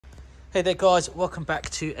Hey there guys, welcome back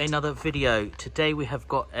to another video. Today we have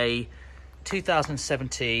got a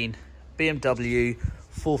 2017 BMW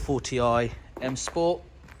 440i M Sport.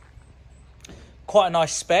 Quite a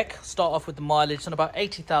nice spec. Start off with the mileage, it's on about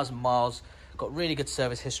 80,000 miles. Got really good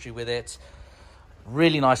service history with it.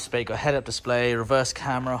 Really nice spec, got head-up display, reverse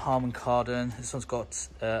camera, Harman Kardon. This one's got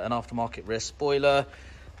an aftermarket rear spoiler.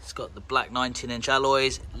 It's got the black 19-inch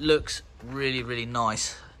alloys. Looks really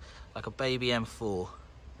nice, like a baby M4.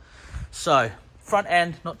 So, front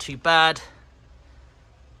end, not too bad.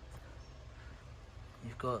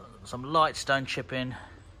 You've got some light stone chipping,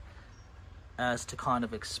 as to kind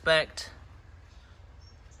of expect.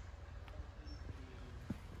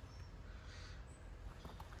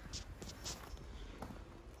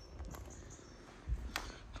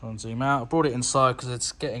 Try and zoom out. I brought it inside because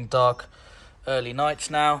it's getting dark, early nights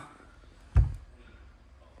now.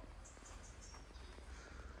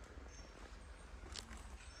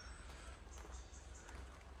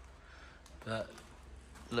 But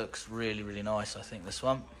looks really nice, I think, this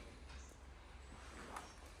one.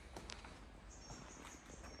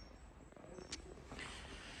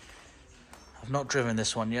 I've not driven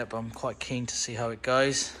this one yet, but I'm quite keen to see how it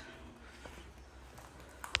goes.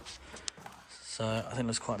 So I think it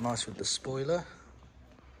looks quite nice with the spoiler.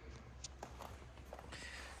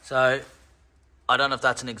 So I don't know if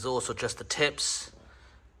that's an exhaust or just the tips,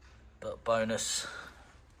 but bonus,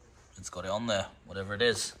 it's got it on there, whatever it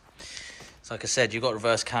is. So like I said, you've got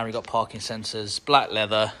reverse camera, you've got parking sensors, black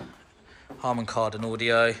leather, Harman Kardon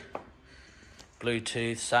audio,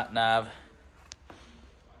 Bluetooth, sat nav.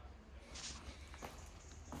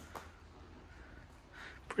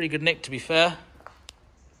 Pretty good nick, to be fair.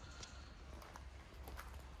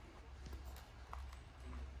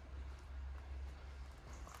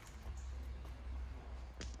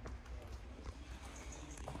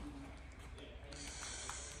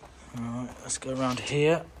 Alright, let's go around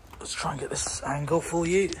here. Let's try and get this angle for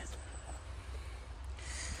you.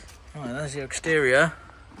 Right, there's your exterior.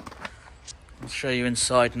 I'll show you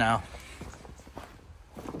inside now.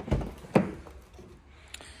 So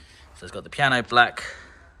it's got the piano black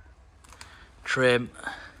trim.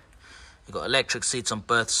 You've got electric seats on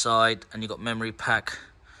both sides, and you've got memory pack,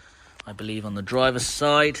 I believe, on the driver's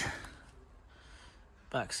side.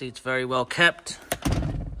 Back seat's very well kept.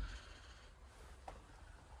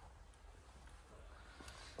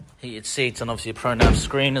 Heated seats and obviously a pro-nav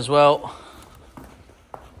screen as well.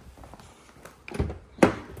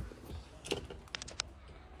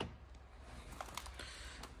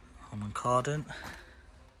 Harman Kardon.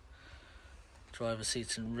 Driver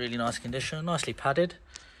seats in really nice condition, nicely padded.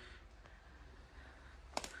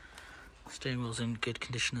 Steering wheel's in good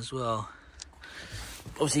condition as well.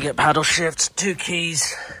 Obviously you get paddle shifts, 2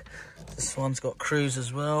 keys. This one's got cruise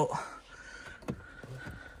as well.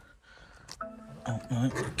 Oh,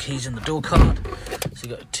 no, keys in the door card. So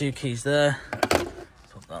you've got 2 keys there.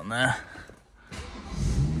 Put that in there.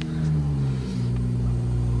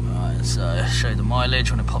 Right, so show you the mileage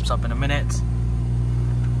when it pops up in a minute.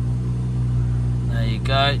 There you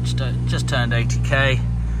go, just turned 80k.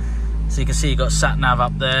 So you can see you've got sat nav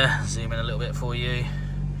up there. Zoom in a little bit for you.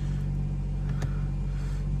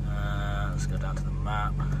 Let's go down to the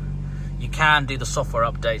map. You can do the software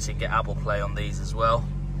updates and get Apple Play on these as well.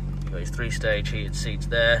 Got your 3-stage heated seats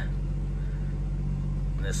there.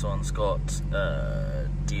 And this one's got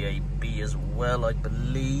DAB as well, I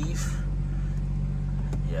believe.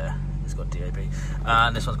 Yeah, it's got DAB.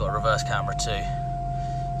 And this one's got a reverse camera too.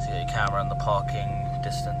 So you got your camera and the parking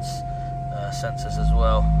distance sensors as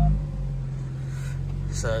well.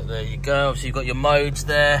 So there you go. Obviously you've got your modes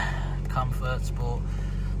there. Comfort, sport.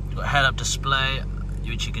 You've got head-up display,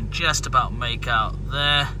 which you can just about make out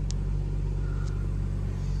there.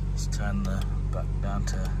 Let's turn the back down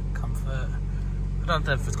to comfort. I don't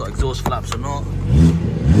know if it's got exhaust flaps or not.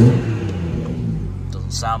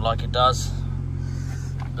 Doesn't sound like it does.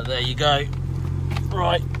 But there you go.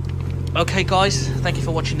 Right. Okay guys, thank you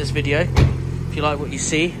for watching this video. If you like what you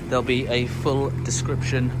see, there'll be a full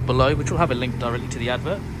description below, which will have a link directly to the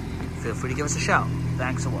advert. Feel free to give us a shout.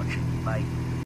 Thanks for watching. Bye.